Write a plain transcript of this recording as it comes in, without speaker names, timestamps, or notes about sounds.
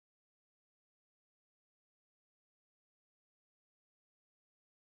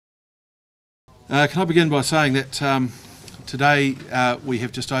Can I begin by saying that today we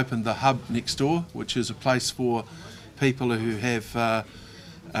have just opened the hub next door, which is a place for people who have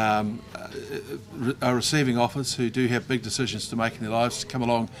are receiving offers, who do have big decisions to make in their lives, to come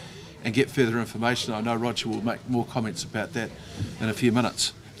along and get further information. I know Roger will make more comments about that in a few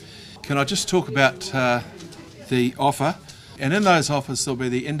minutes. Can I just talk about the offer? And in those offers there'll be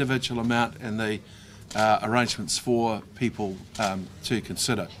the individual amount and the arrangements for people to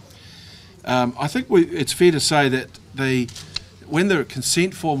consider. I think it's fair to say that when the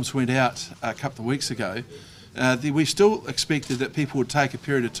consent forms went out a couple of weeks ago, we still expected that people would take a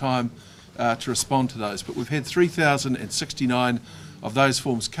period of time to respond to those, but we've had 3,069 of those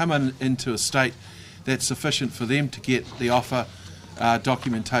forms come into a state that's sufficient for them to get the offer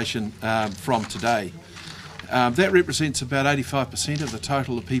documentation from today. That represents about 85% of the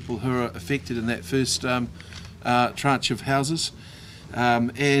total of people who are affected in that first tranche of houses.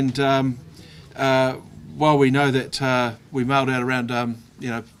 While we know that we mailed out around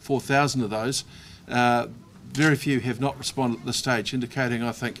 4,000 of those, very few have not responded at this stage, indicating,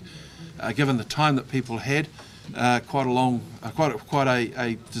 I think, given the time that people had, quite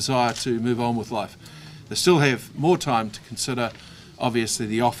a desire to move on with life. They still have more time to consider, obviously,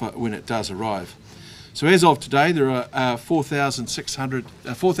 the offer when it does arrive. So as of today, there are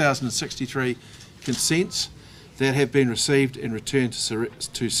 4,063 consents that have been received and returned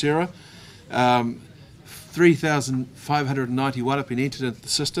to CERA. 3,591 have been entered into the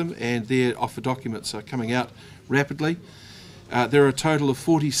system, and their offer documents are coming out rapidly. There are a total of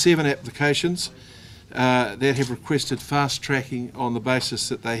 47 applications that have requested fast tracking on the basis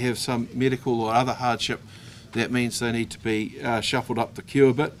that they have some medical or other hardship that means they need to be shuffled up the queue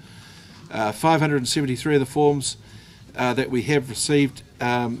a bit. 573 of the forms that we have received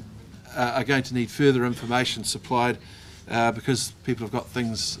are going to need further information supplied because people have got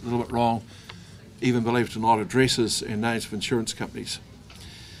things a little bit wrong, even, believe it or not, addresses and names of insurance companies.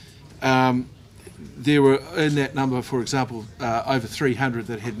 There were in that number, for example, over 300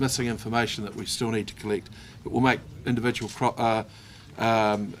 that had missing information that we still need to collect, but we'll make individual contact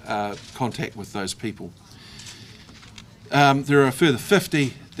with those people. There are a further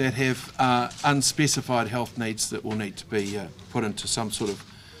 50 that have unspecified health needs that will need to be put into some sort of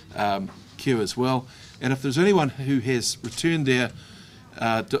queue as well. And if there's anyone who has returned their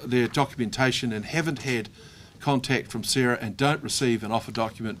documentation and haven't had contact from CERA and don't receive an offer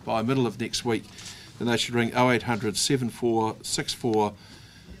document by middle of next week, then they should ring 0800 7464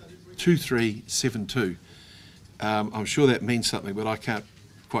 2372. I'm sure that means something, but I can't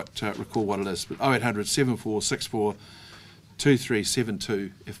quite recall what it is. But 0800 7464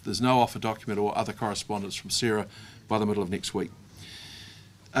 2372 if there's no offer document or other correspondence from CERA by the middle of next week.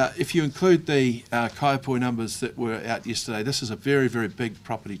 If you include the kaipoi numbers that were out yesterday, this is a very, very big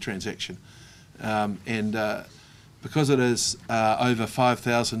property transaction. And because it is over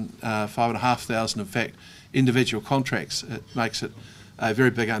 5,000, 5,500 in fact, individual contracts, it makes it a very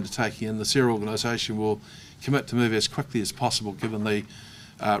big undertaking, and the CERA organisation will commit to move as quickly as possible given the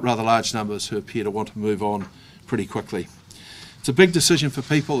rather large numbers who appear to want to move on pretty quickly. It's a big decision for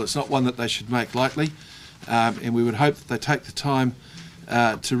people. It's not one that they should make lightly, and we would hope that they take the time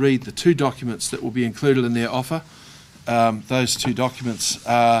to read the two documents that will be included in their offer. Those two documents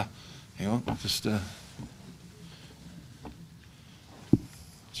are, hang on, just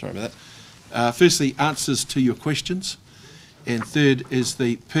sorry about that. Firstly, answers to your questions, and third is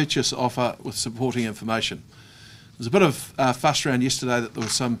the purchase offer with supporting information. There was a bit of fuss around yesterday that there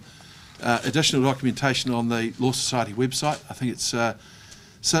was some additional documentation on the Law Society website. I think it's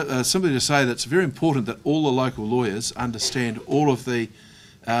simply to say that it's very important that all the local lawyers understand all of the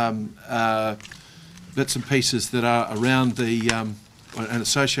bits and pieces that are around and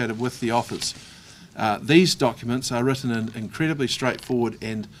associated with the offers. These documents are written in incredibly straightforward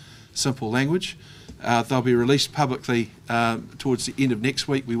and simple language. They'll be released publicly towards the end of next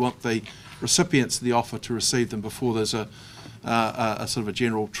week. We want the recipients of the offer to receive them before there's a sort of a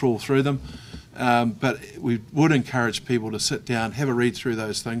general trawl through them. But we would encourage people to sit down, have a read through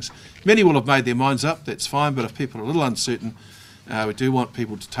those things. Many will have made their minds up, that's fine, but if people are a little uncertain, we do want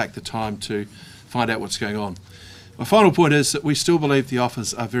people to take the time to find out what's going on. My final point is that we still believe the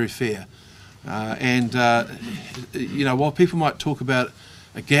offers are very fair. While people might talk about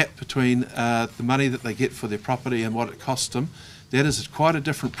a gap between the money that they get for their property and what it costs them, that is quite a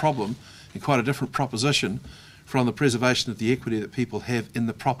different problem and quite a different proposition from the preservation of the equity that people have in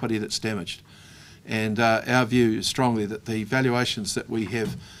the property that's damaged. And our view is strongly that the valuations that we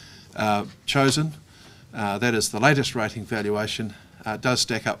have chosen, that is the latest rating valuation, does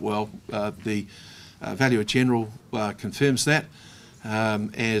stack up well. The Valuer General confirms that.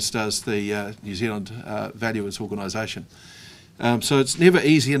 as does the New Zealand Valuers Organisation. So it's never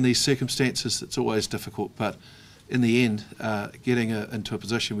easy in these circumstances. It's always difficult, but in the end, getting into a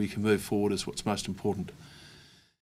position where you can move forward is what's most important.